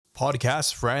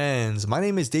Podcast friends, my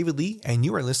name is David Lee, and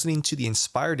you are listening to the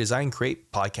Inspire Design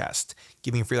Create podcast,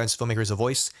 giving freelance filmmakers a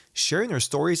voice, sharing their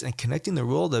stories, and connecting the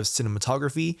world of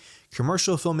cinematography,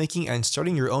 commercial filmmaking, and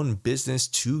starting your own business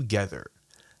together.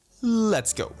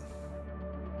 Let's go.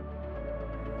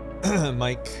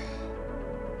 Mic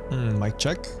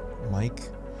check.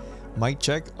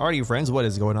 Alrighty, friends, what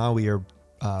is going on? We are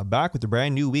back with a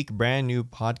brand new week, brand new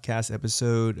podcast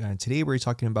episode. And today we're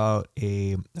talking about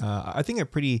I think a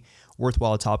pretty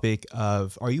worthwhile topic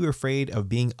of, are you afraid of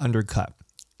being undercut?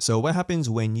 So what happens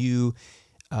when you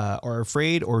are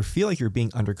afraid or feel like you're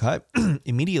being undercut?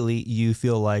 Immediately you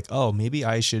feel like, oh, maybe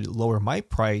I should lower my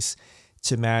price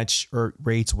to match, or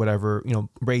rates, whatever,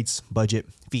 rates, budget,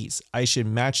 fees. I should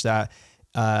match that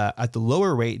at the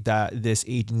lower rate that this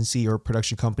agency or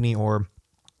production company or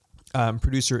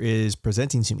producer is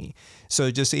presenting to me.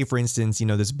 So just say, for instance,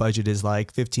 this budget is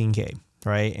like $15K,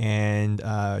 right? And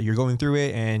you're going through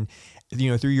it, and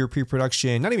through your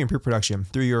pre-production, not even pre-production,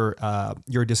 through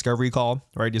your discovery call,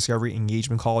 right? Discovery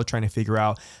engagement call, trying to figure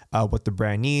out what the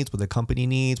brand needs, what the company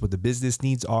needs, what the business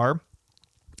needs are.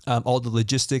 All the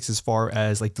logistics as far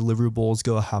as like deliverables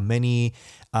go, how many,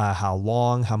 how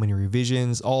long, how many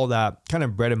revisions, all that kind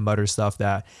of bread and butter stuff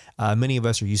that many of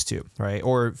us are used to, right?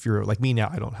 Or if you're like me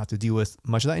now, I don't have to deal with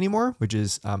much of that anymore, which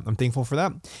is, I'm thankful for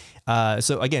that.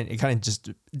 So again, it kind of just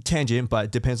tangent, but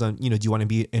it depends on, do you want to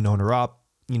be an owner-op,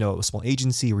 a small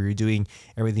agency where you're doing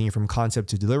everything from concept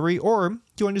to delivery, or do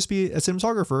you want to just be a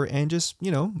cinematographer and just,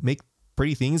 make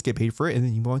pretty things, get paid for it, and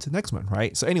then you move on to the next one,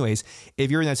 right? So anyways,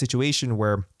 if you're in that situation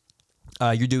where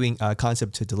you're doing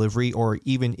concept to delivery or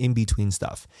even in between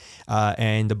stuff,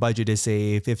 and the budget is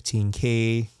say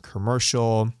 $15K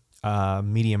commercial,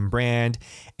 medium brand,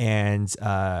 and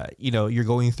you're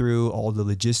going through all the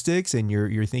logistics, and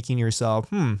you're thinking to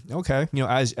yourself, okay,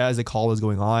 as the call is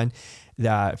going on,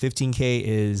 that $15K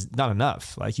is not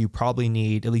enough. Like, you probably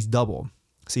need at least double,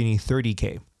 so you need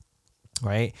 $30K.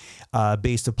 Right,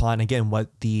 based upon, again,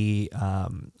 what the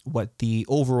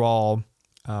overall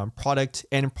product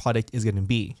is going to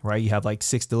be, right? You have like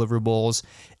 6 deliverables.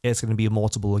 It's going to be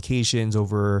multiple locations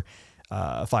over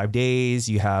 5 days.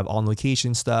 You have on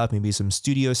location stuff, maybe some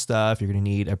studio stuff. You're going to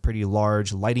need a pretty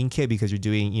large lighting kit because you're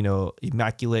doing,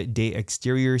 immaculate day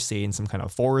exterior, say in some kind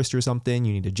of forest or something.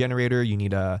 You need a generator. You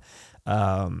need a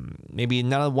maybe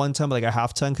not a 1 ton, but like a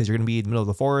half ton, because you're going to be in the middle of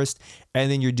the forest.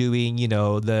 And then you're doing,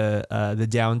 the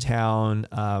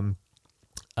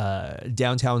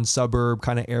downtown suburb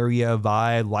kind of area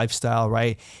vibe lifestyle,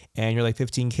 right? And you're like,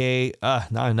 15K,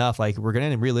 not enough. Like, we're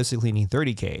gonna realistically need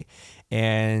 30K.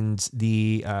 And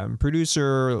the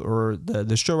producer or the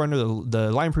showrunner,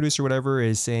 the line producer, whatever,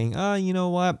 is saying, you know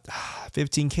what,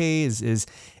 15K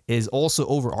is also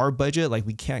over our budget. Like,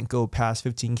 we can't go past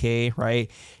 15K, right?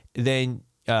 Then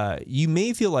you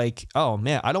may feel like, oh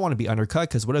man, I don't want to be undercut,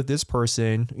 because what if this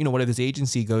person, what if this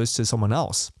agency goes to someone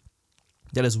else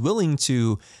that is willing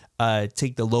to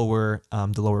take the lower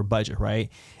budget, right?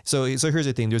 So here's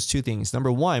the thing. There's 2 things.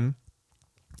 Number one,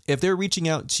 if they're reaching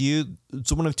out to you,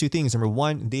 it's one of 2 things. Number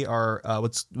one, they are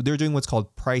they're doing what's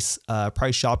called price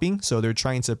shopping. So they're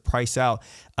trying to price out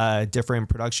different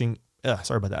production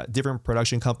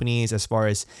companies as far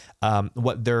as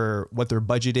what their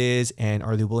budget is, and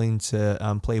are they willing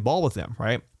to play ball with them,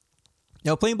 right?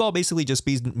 Now, playing ball basically just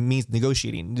means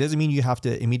negotiating. It doesn't mean you have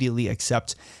to immediately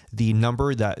accept the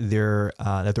number that they're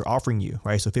offering you,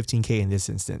 right? So 15K in this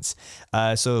instance.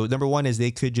 So number one is they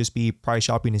could just be price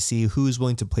shopping to see who's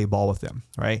willing to play ball with them,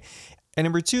 right? And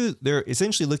number 2, they're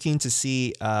essentially looking to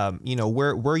see,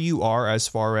 where you are as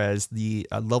far as the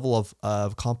level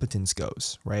of competence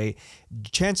goes, right?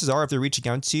 Chances are, if they're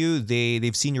reaching out to you,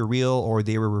 they've seen your reel, or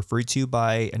they were referred to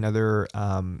by another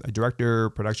a director,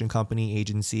 production company,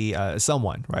 agency,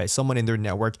 someone, right? Someone in their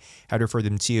network had referred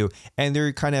them to you, and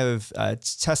they're kind of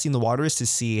testing the waters to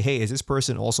see, hey, is this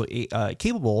person also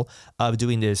capable of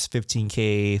doing this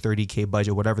 15K, 30K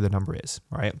budget, whatever the number is,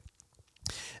 right?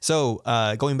 So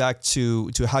going back to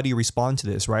how do you respond to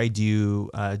this, right? Do you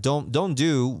don't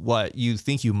do what you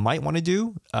think you might want to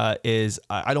do? Is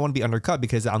I don't want to be undercut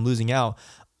because I'm losing out.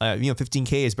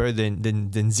 15K is better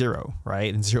than zero,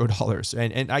 right? Than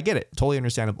 $0, and I get it, totally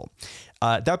understandable.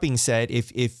 That being said,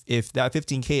 if that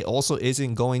 15K also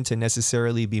isn't going to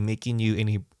necessarily be making you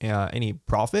any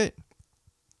profit,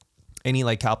 any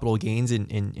like capital gains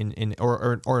in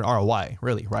or an ROI,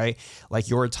 really, right? Like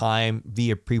your time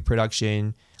via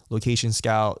pre-production, location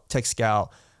scout, tech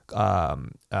scout,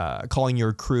 calling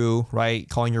your crew, right?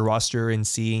 Calling your roster and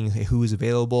seeing who's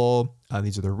available.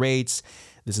 These are the rates.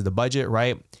 This is the budget,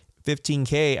 right?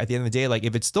 15K at the end of the day, like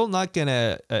if it's still not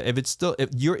gonna,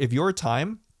 if your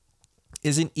time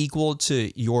isn't equal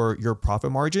to your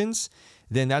profit margins,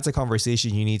 then that's a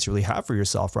conversation you need to really have for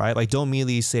yourself, right? Like, don't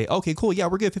immediately say, okay, cool, yeah,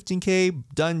 we're good, 15K,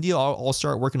 done deal. I'll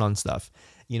start working on stuff.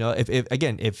 You know, if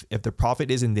the profit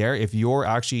isn't there, if you're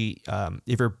actually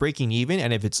if you're breaking even,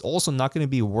 and if it's also not going to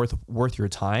be worth your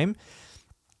time,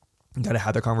 you got to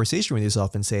have that conversation with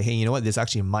yourself and say, hey, you know what, this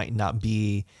actually might not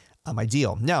be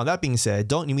ideal. Now, that being said,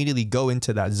 don't immediately go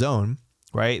into that zone.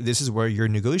 Right, this is where your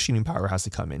negotiating power has to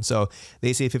come in. So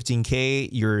they say 15K,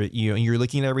 you're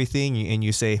looking at everything and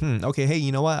you say, okay, hey,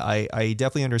 you know what? I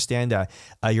definitely understand that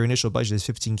your initial budget is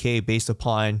 15K based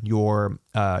upon your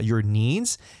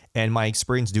needs, and my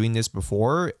experience doing this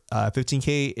before.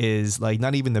 15K is like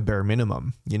not even the bare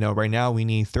minimum. You know, right now we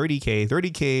need 30K.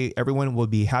 30K, everyone will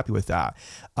be happy with that.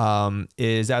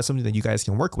 Is that something that you guys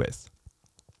can work with?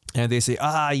 And they say,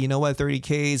 you know what?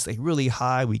 30K is like really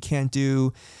high. We can't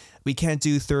do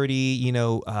 30, you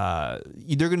know,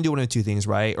 they're going to do one of two things,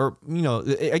 right? Or, you know,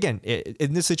 again,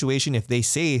 in this situation, if they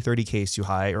say 30K is too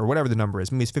high or whatever the number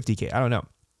is, maybe it's 50K, I don't know.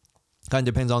 Kind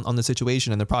of depends on the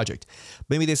situation and the project.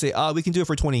 Maybe they say, we can do it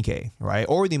for 20K, right?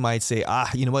 Or they might say,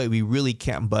 you know what, we really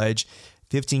can't budge.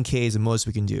 15K is the most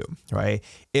we can do, right?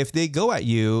 If they go at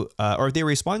you, or if they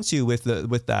respond to you with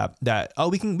that,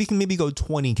 we can maybe go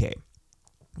 20K.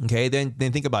 Okay, then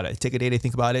think about it. Take a day to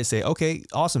think about it. Say, okay,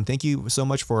 awesome. Thank you so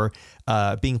much for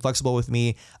being flexible with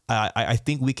me. I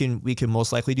think we can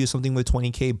most likely do something with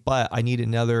 20K, but I need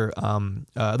another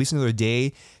at least another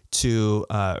day to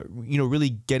really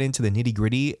get into the nitty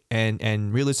gritty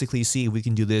and realistically see if we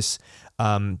can do this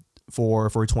for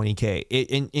 20K.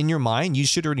 In your mind, you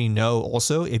should already know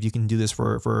also if you can do this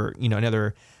for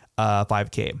another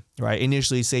 5K, right?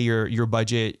 Initially, say your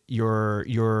budget, your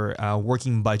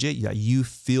working budget, you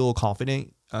feel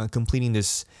confident completing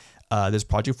this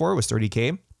project for was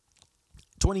 30K.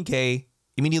 20K,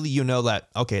 immediately you know that,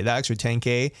 okay, that extra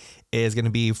 10K is going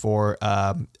to be for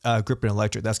grip and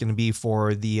electric. That's going to be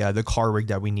for the car rig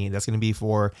that we need. That's going to be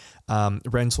for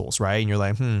rentals, right? And you're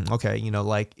like,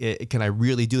 okay, can I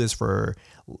really do this for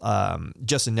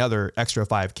just another extra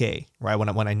 5K, right?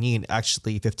 When I need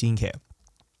actually 15K.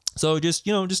 So just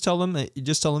tell them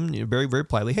very, very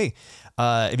politely, hey,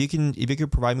 if you can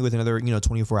provide me with another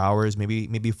 24 hours,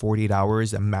 maybe 48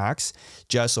 hours at max,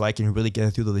 just so I can really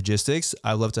get through the logistics.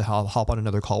 I'd love to hop on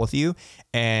another call with you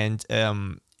and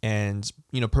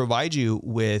provide you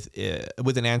with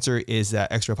an answer. Is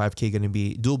that extra 5K going to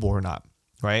be doable or not,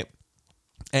 right?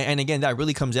 And again, that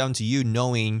really comes down to you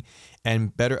knowing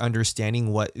and better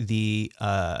understanding what the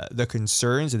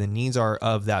concerns and the needs are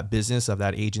of that business, of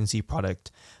that agency,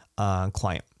 product,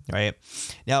 client, right?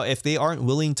 Now, if they aren't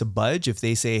willing to budge, if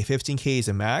they say 15K is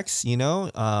a max, you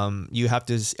have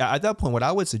to, at that point, what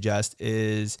I would suggest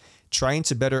is trying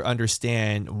to better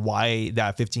understand why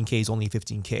that 15K is only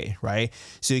 15K, right?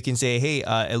 So you can say, hey,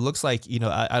 it looks like,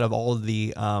 out of all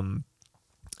the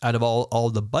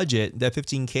budget, that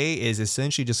 15K is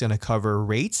essentially just going to cover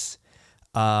rates,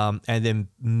 and then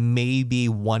maybe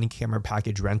one camera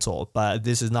package rental, but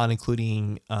this is not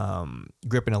including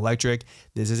grip and electric.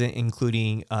 This isn't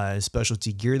including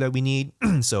specialty gear that we need.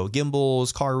 So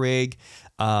gimbals, car rig,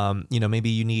 maybe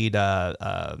you need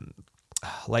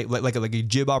like a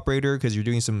jib operator because you're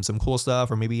doing some cool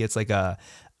stuff, or maybe it's like a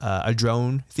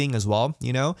drone thing as well.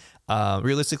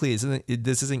 Realistically,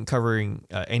 this isn't covering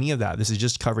any of that. This is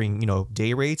just covering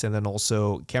day rates and then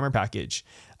also camera package.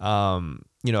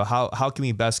 How can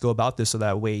we best go about this so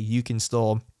that way you can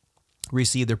still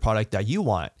receive the product that you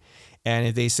want? And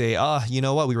if they say, you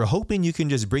know what, we were hoping you can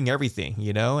just bring everything,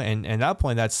 and at that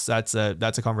point, that's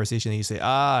a conversation that you say,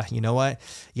 you know what,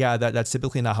 yeah, that's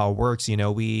typically not how it works.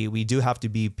 We do have to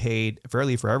be paid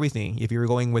fairly for everything. If you're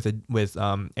going with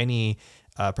any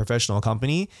professional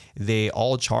company, they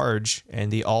all charge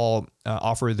and they all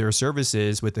offer their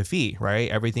services with a fee,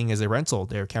 right? Everything is a rental.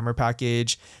 Their camera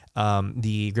package,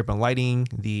 the grip and lighting,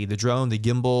 the drone, the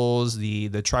gimbals,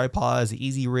 the tripods, the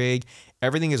easy rig,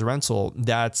 everything is rental.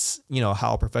 That's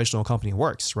how a professional company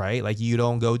works, right? Like you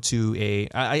don't go to you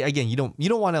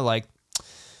don't want to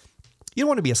you don't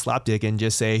want to be a slapdick and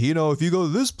just say, if you go to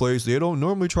this place, they don't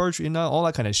normally charge you, all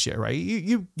that kind of shit, right?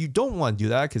 You don't want to do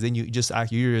that because then you just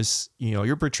act,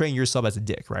 you're portraying yourself as a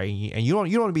dick, right? And you don't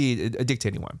want to be a dick to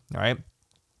anyone, all right?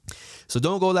 So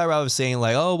don't go that route of saying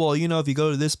like, oh, well, if you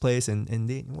go to this place and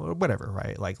they, whatever,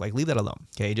 right? Like leave that alone.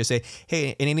 Okay. Just say, hey,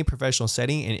 in any professional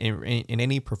setting, in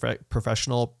any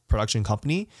professional production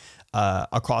company,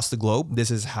 across the globe,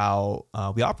 this is how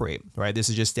we operate, right? This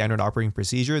is just standard operating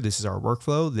procedure. This is our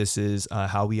workflow. This is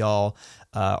how we all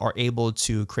are able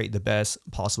to create the best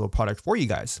possible product for you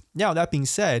guys. Now, that being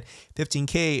said,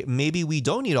 15K, maybe we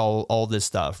don't need all this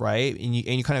stuff, right? And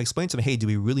you kind of explain to them, hey, do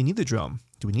we really need the drone?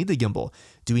 Do we need the gimbal?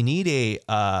 Do we need a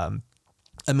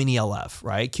mini LF,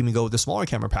 right? Can we go with the smaller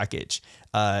camera package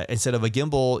instead of a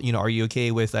gimbal? Are you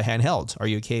okay with a handheld? Are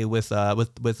you okay with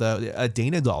a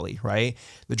Dana dolly, right?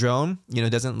 The drone,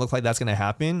 doesn't look like that's going to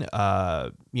happen.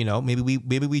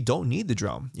 Maybe we don't need the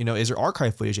drone. Is there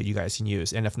archive footage that you guys can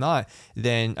use? And if not,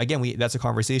 then again, that's a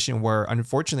conversation where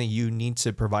unfortunately you need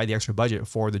to provide the extra budget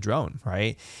for the drone,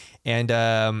 right? And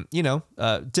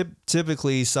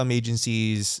typically some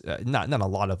agencies, not a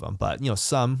lot of them, but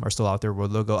some are still out there where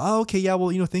they'll go, oh, okay, yeah,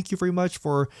 well, thank you very much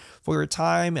for your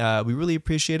time. We really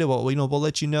appreciate it. Well, we'll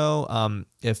let you know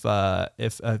if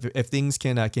things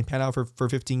can pan out for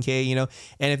 15K,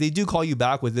 and if they do call you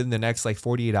back within the next like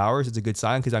 48 hours, it's a good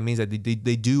sign, because that means that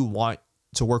they do want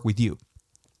to work with you.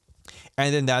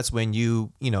 And then that's when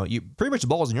you pretty much the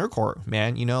ball's in your court,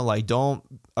 man. Don't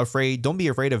be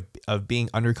afraid of being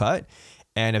undercut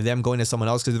and of them going to someone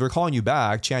else, because if they're calling you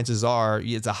back, chances are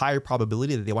it's a higher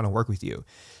probability that they want to work with you.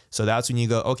 So that's when you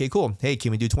go, okay, cool. Hey,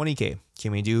 can we do 20K?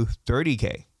 Can we do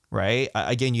 30K? Right?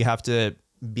 Again, you have to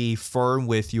be firm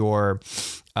with your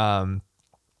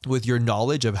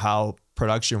knowledge of how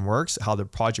production works, how the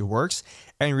project works.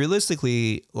 And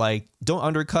realistically, like, don't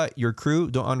undercut your crew,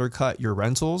 don't undercut your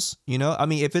rentals. I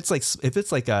mean, if it's like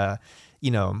a,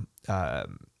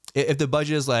 if the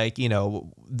budget is like,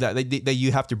 that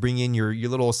you have to bring in your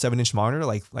little 7-inch monitor,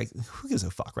 like who gives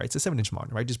a fuck, right? It's a 7-inch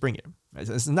monitor, right? Just bring it.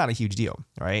 It's not a huge deal,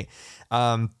 right?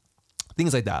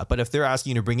 Things like that. But if they're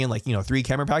asking you to bring in like, 3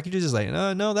 camera packages, it's like,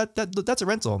 no, that's a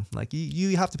rental. Like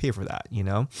you have to pay for that,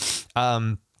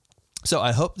 So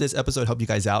I hope this episode helped you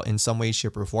guys out in some way,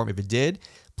 shape, or form. If it did,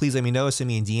 please let me know. Send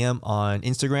me a DM on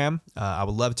Instagram. I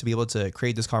would love to be able to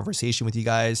create this conversation with you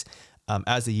guys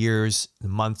as the years, the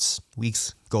months,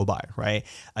 weeks go by, right?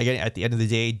 Again, at the end of the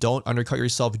day, don't undercut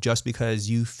yourself just because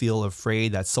you feel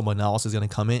afraid that someone else is going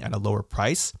to come in at a lower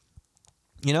price.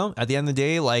 At the end of the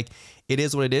day, like, it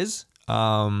is what it is.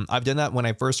 I've done that when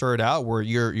I first started out, where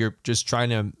you're just trying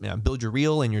to build your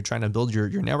reel and you're trying to build your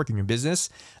network and your business.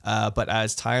 But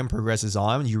as time progresses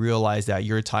on, you realize that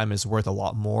your time is worth a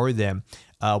lot more than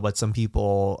what some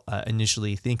people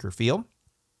initially think or feel.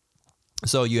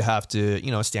 So you have to,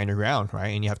 stand your ground, right?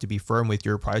 And you have to be firm with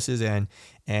your prices. And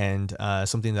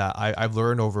something that I've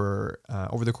learned over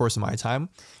the course of my time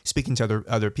speaking to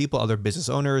other people, other business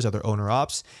owners, other owner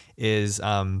ops, is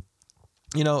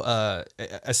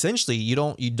essentially you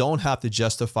don't have to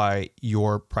justify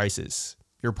your prices.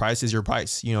 Your price is your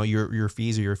price. Your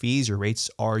fees are your fees. Your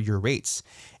rates are your rates.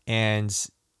 And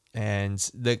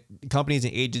the companies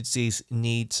and agencies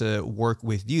need to work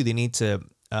with you. They need to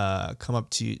come up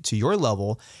to your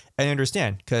level and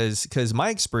understand, because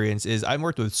my experience is I've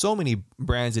worked with so many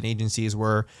brands and agencies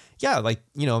where, yeah, like,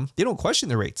 they don't question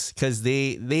the rates, because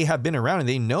they have been around and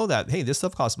they know that, hey, this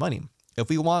stuff costs money. If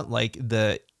we want like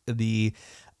the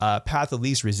path of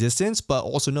least resistance, but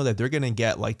also know that they're going to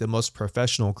get like the most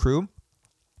professional crew,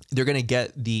 they're going to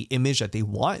get the image that they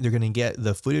want, they're going to get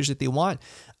the footage that they want,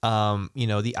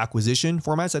 the acquisition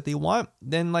formats that they want,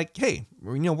 then like, hey,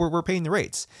 we're paying the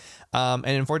rates. And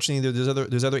unfortunately,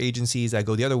 there's other agencies that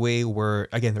go the other way, where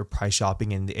again, they're price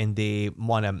shopping and they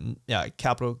want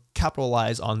to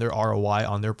capitalize on their ROI,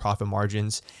 on their profit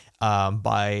margins,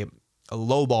 by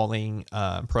lowballing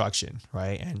production,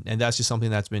 right? And that's just something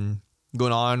that's been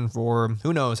going on for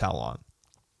who knows how long.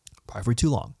 Probably for too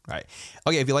long, right?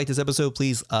 Okay, if you like this episode,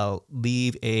 please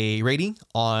leave a rating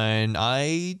on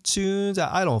iTunes.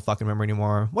 I don't fucking remember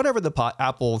anymore. Whatever the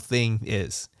Apple thing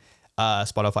is.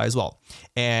 Spotify as well.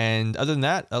 And other than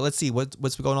that, let's see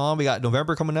what's going on. We got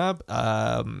November coming up.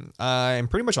 I'm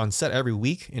pretty much on set every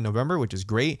week in November, which is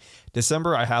great.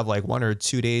 December, I have like 1 or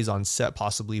 2 days on set,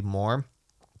 possibly more.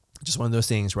 Just one of those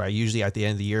things, right? Usually at the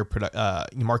end of the year,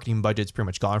 marketing budget's pretty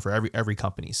much gone for every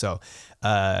company. So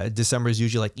December is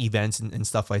usually like events and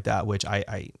stuff like that, which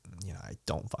I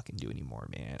don't fucking do anymore,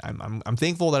 man. I'm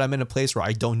thankful that I'm in a place where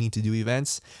I don't need to do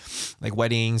events like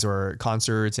weddings or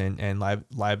concerts and live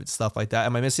stuff like that.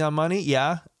 Am I missing out on money?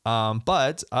 Yeah.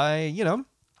 But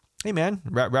hey man,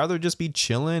 rather just be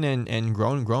chilling and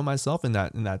grow myself in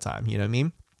that time. You know what I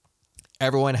mean?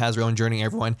 Everyone has their own journey.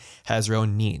 Everyone has their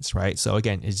own needs, right? So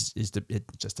again, it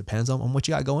just depends on what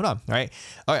you got going on, right?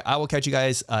 All right, I will catch you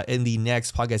guys in the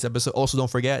next podcast episode. Also, don't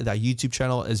forget that YouTube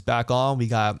channel is back on. We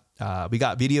got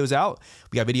videos out.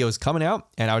 We got videos coming out,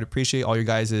 and I would appreciate all your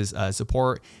guys'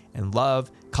 support and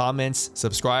love, comments,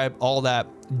 subscribe, all that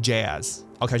jazz.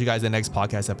 I'll catch you guys in the next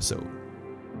podcast episode.